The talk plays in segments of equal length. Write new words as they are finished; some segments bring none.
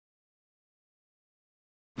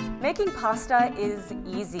Making pasta is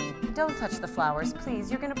easy. Don't touch the flours,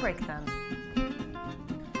 please, you're gonna break them.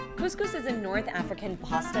 Couscous is a North African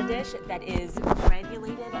pasta dish that is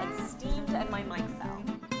granulated and steamed, and my mic fell.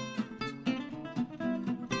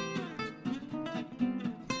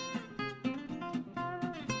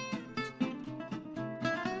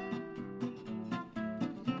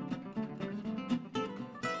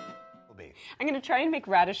 I'm gonna try and make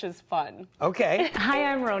radishes fun. Okay. Hi,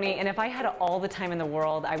 I'm Roni, and if I had all the time in the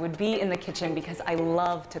world, I would be in the kitchen because I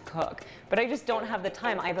love to cook. But I just don't have the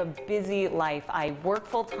time. I have a busy life. I work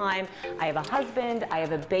full time, I have a husband, I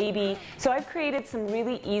have a baby. So I've created some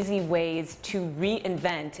really easy ways to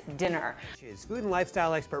reinvent dinner. Food and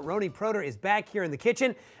lifestyle expert Roni Proter is back here in the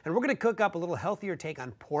kitchen, and we're gonna cook up a little healthier take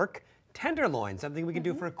on pork tenderloin, something we can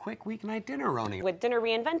do for a quick weeknight dinner, Roni. With Dinner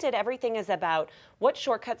Reinvented, everything is about what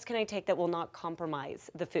shortcuts can I take that will not compromise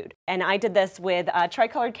the food. And I did this with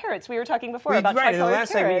tricolored carrots. We were talking before about tricolored carrots. Right, and the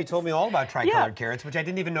last segment you told me all about tricolored carrots, which I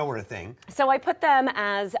didn't even know were a thing. So I put them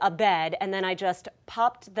as a bed, and then I just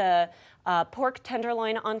popped the pork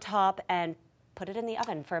tenderloin on top and put it in the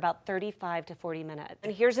oven for about 35 to 40 minutes.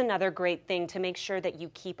 And here's another great thing to make sure that you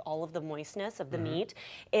keep all of the moistness of the meat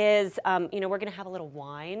is, you know, we're gonna have a little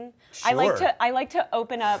wine. Sure. I like to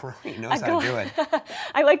open up. Roni knows how to do it.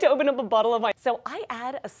 I like to open up a bottle of wine. So I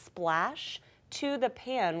add a splash to the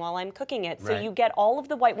pan while I'm cooking it. So you get all of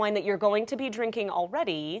the white wine that you're going to be drinking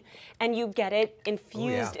already, and you get it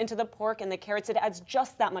infused into the pork and the carrots. It adds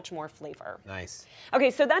just that much more flavor. Nice. Okay,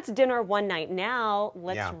 so that's dinner one night. Now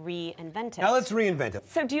let's reinvent it. Now let's reinvent it.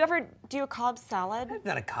 So do you ever do a Cobb salad? I've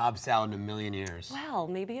done a Cobb salad in a million years. Well,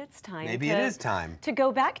 maybe it's time. Maybe it is time to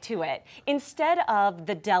go back to it. Instead of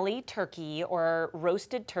the deli turkey or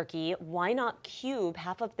roasted turkey, why not cube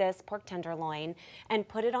half of this pork tenderloin and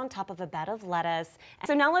put it on top of a bed of lettuce?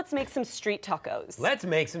 So now let's make some street tacos. Let's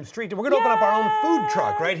make some street. We're gonna open up our own food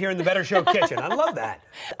truck right here in the Better Show kitchen. I love that.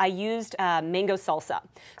 I used mango salsa.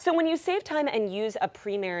 So when you save time and use a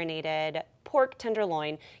pre-marinated pork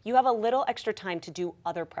tenderloin, you have a little extra time to do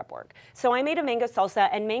other prep work. So I made a mango salsa,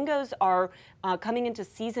 and mangoes are coming into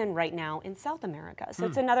season right now in South America. So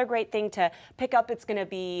it's another great thing to pick up. It's gonna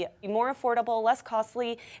be more affordable, less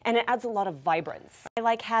costly, and it adds a lot of vibrance. I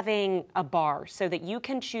like having a bar so that you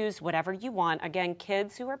can choose whatever you want. Again,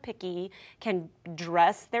 kids who are picky can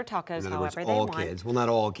dress their tacos however they want. All kids. Well, not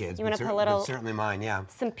all kids, but certainly mine, yeah.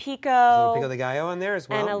 Some pico. A little pico de gallo on there as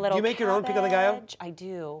well. And a little Do you make your own pico de gallo? I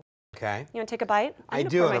do. Okay. You want to take a bite? I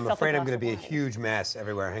do, and I'm afraid I'm going to be a huge mess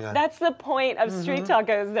everywhere. Hang on. That's the point of street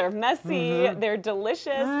tacos. They're messy, they're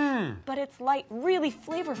delicious, but it's light, really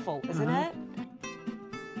flavorful, isn't it?